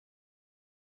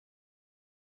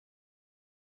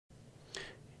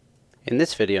In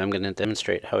this video, I'm going to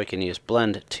demonstrate how we can use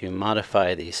Blend to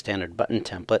modify the standard button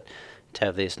template to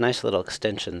have these nice little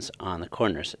extensions on the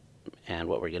corners. And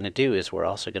what we're going to do is we're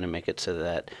also going to make it so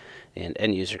that an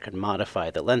end user can modify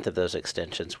the length of those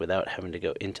extensions without having to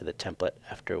go into the template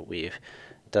after we've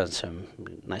done some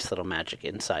nice little magic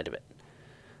inside of it.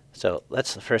 So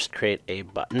let's first create a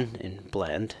button in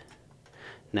Blend.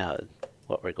 Now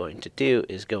what we're going to do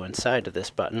is go inside of this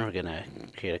button. We're going to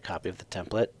create a copy of the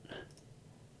template.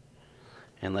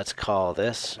 And let's call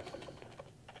this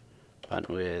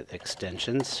button with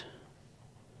extensions.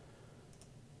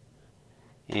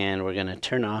 And we're going to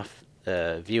turn off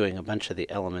viewing a bunch of the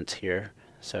elements here.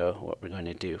 So what we're going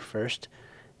to do first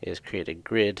is create a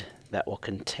grid that will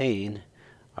contain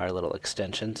our little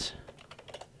extensions.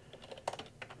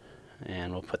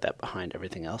 And we'll put that behind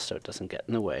everything else so it doesn't get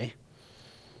in the way.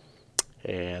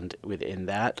 And within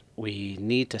that, we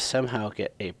need to somehow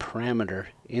get a parameter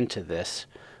into this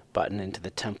button, into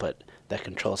the template, that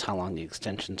controls how long the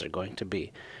extensions are going to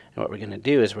be. And what we're going to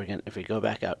do is if we go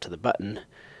back out to the button,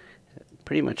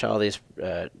 pretty much all these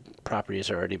properties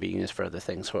are already being used for other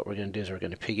things. So what we're going to do is we're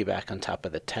going to piggyback on top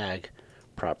of the tag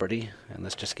property, and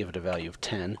let's just give it a value of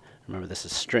 10. Remember, this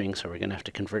is string, so we're going to have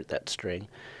to convert that string.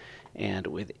 And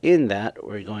within that,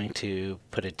 we're going to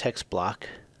put a text block.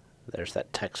 There's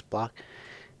that text block.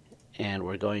 And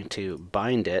we're going to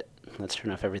bind it. Let's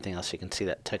turn off everything else so you can see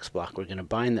that text block. We're going to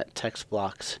bind that text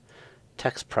block's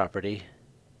text property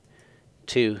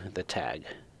to the tag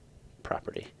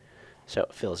property. So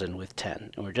it fills in with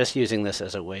 10. And we're just using this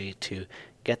as a way to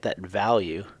get that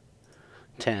value,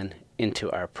 10, into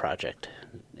our project,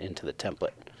 into the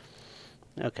template.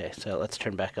 Okay, so let's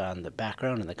turn back on the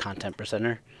background and the content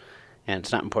presenter. And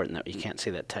it's not important that you can't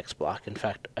see that text block. In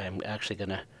fact, I'm actually going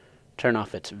to turn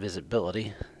off its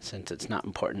visibility since it's not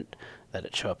important that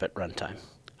it show up at runtime.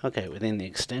 Okay, within the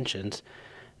extensions,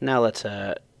 now let's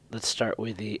start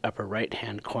with the upper right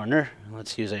hand corner.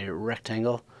 Let's use a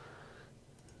rectangle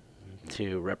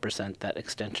to represent that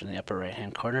extension in the upper right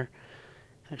hand corner.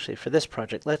 Actually, for this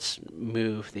project, let's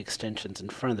move the extensions in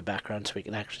front of the background so we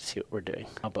can actually see what we're doing.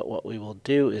 But what we will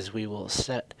do is we will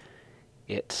set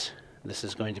it. This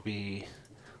is going to be,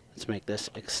 let's make this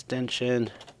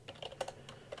extension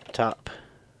top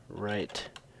right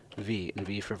V, and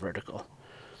V for vertical.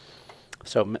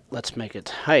 So let's make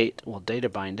its height. We'll data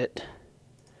bind it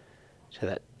to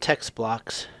that text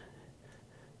block's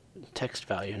text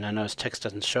value. Now notice text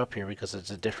doesn't show up here because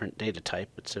it's a different data type.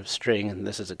 It's a string, and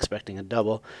this is expecting a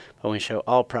double. But when we show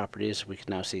all properties, we can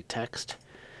now see text.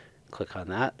 Click on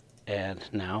that, and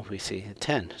now we see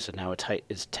 10. So now its height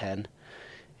is 10.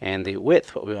 And the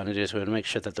width, what we want to do is we want to make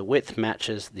sure that the width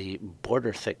matches the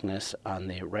border thickness on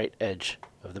the right edge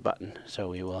of the button. So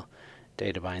we will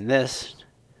data bind this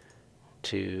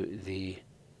to the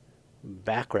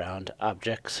background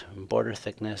object's border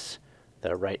thickness,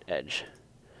 the right edge.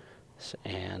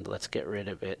 And let's get rid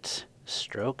of its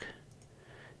stroke,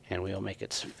 and we will make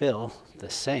its fill the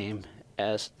same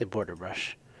as the border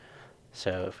brush.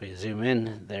 So if we zoom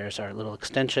in, there's our little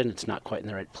extension. It's not quite in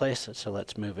the right place, so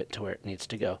let's move it to where it needs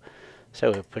to go.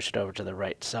 So we'll push it over to the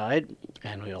right side,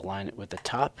 and we'll align it with the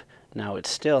top. Now it's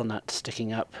still not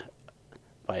sticking up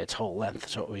by its whole length.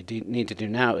 So what we need to do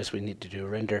now is we need to do a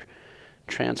render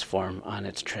transform on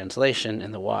its translation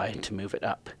in the Y to move it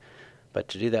up. But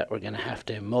to do that, we're going to have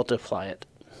to multiply it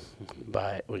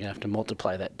we're going to have to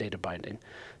multiply that data binding.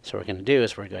 So what we're going to do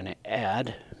is we're going to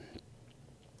add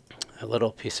a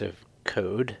little piece of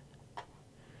code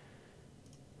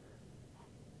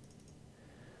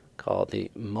called the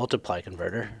multiply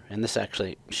converter, and this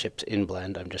actually ships in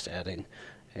Blend. I'm just adding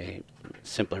a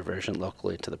simpler version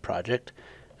locally to the project.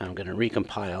 I'm going to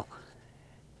recompile,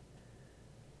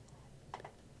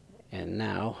 and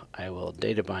now I will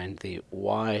data bind the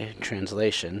Y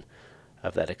translation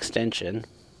of that extension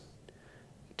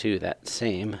to that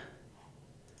same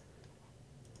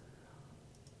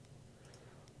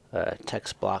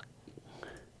text block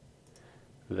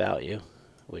value,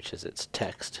 which is its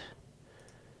text.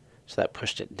 So that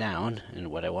pushed it down,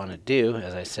 and what I want to do,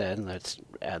 as I said, let's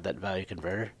add that value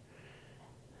converter,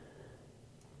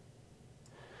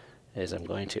 is I'm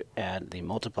going to add the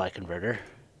multiply converter,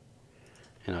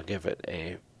 and I'll give it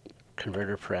a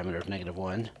converter parameter of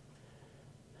 -1,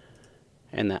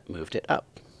 and that moved it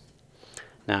up.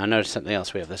 Now notice something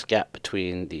else. We have this gap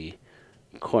between the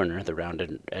corner, the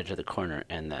rounded edge of the corner,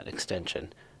 and that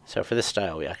extension. So for this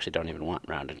style, we actually don't even want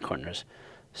rounded corners.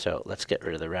 So let's get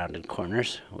rid of the rounded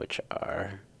corners, which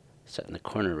are set in the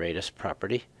corner radius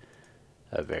property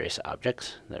of various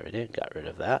objects. There we do, got rid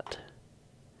of that.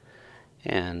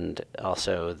 And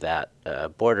also that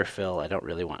border fill, I don't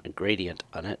really want a gradient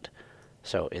on it.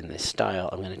 So in the style,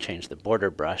 I'm going to change the border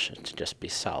brush to just be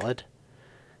solid.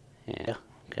 And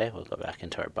okay, we'll go back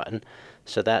into our button.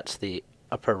 So that's the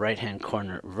upper right hand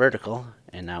corner vertical,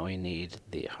 and now we need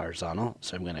the horizontal.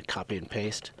 So I'm going to copy and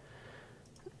paste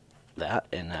that,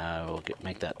 and we'll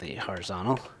make that the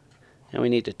horizontal. And we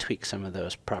need to tweak some of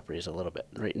those properties a little bit.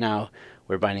 Right now,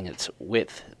 we're binding its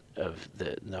width of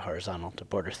the horizontal to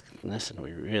border thickness, and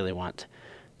we really want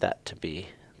that to be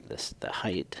the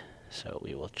height. So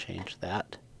we will change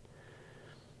that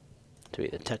to be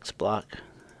the text block.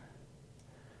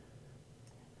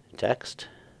 Text.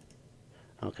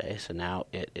 Okay, so now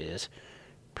it is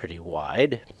pretty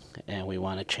wide, and we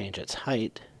want to change its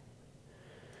height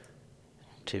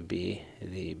to be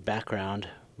the background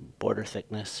border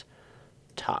thickness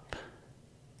top.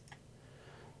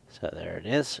 So there it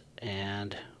is,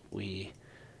 and we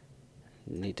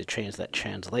need to change that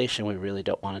translation. We really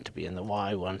don't want it to be in the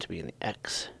Y, we want it to be in the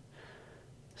X.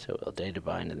 So we'll data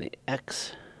bind in the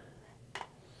X.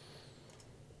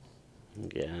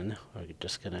 Again, we're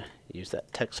just going to use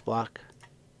that text block,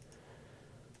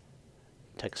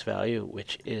 text value,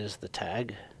 which is the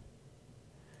tag.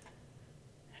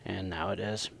 And now it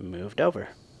has moved over.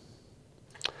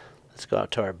 Let's go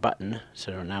out to our button.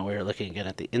 So now we're looking again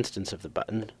at the instance of the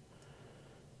button.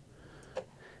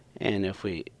 And if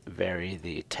we vary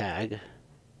the tag,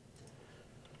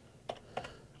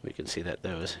 we can see that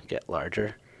those get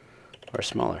larger or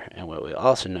smaller. And what we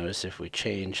also notice, if we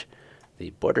change the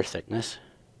border thickness,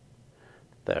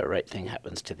 the right thing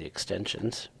happens to the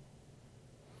extensions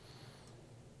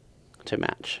to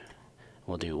match.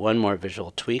 We'll do one more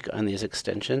visual tweak on these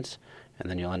extensions, and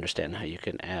then you'll understand how you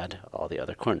can add all the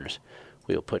other corners.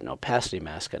 We will put an opacity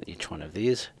mask on each one of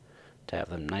these to have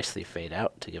them nicely fade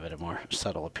out to give it a more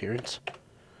subtle appearance.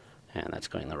 And that's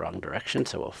going the wrong direction,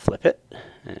 so we'll flip it,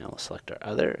 and we'll select our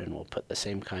other, and we'll put the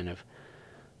same kind of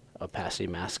opacity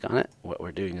mask on it. What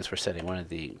we're doing is we're setting one of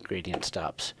the gradient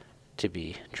stops to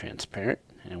be transparent,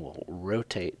 and we'll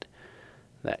rotate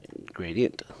that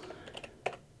gradient.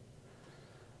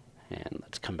 And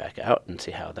let's come back out and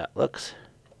see how that looks.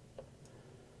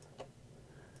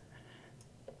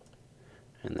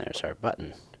 And there's our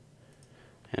button.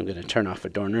 I'm going to turn off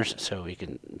adorners so we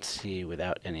can see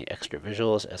without any extra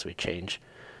visuals as we change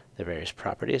the various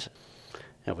properties.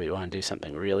 If we want to do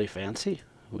something really fancy,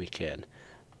 we can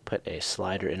put a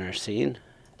slider in our scene.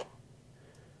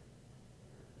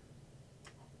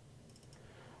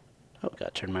 Oh,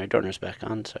 got to turn my adorners back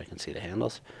on so I can see the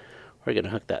handles. We're going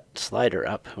to hook that slider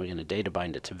up. We're going to data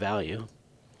bind its value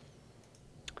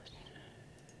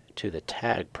to the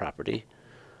tag property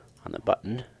on the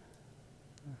button.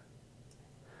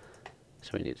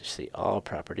 So we need to see all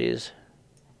properties,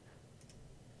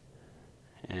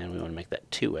 and we want to make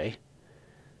that two-way.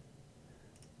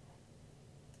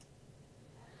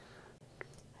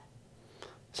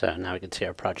 So now we can see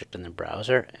our project in the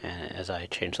browser, and as I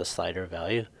change the slider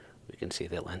value, we can see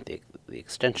the length, the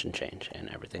extension change, and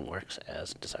everything works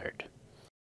as desired.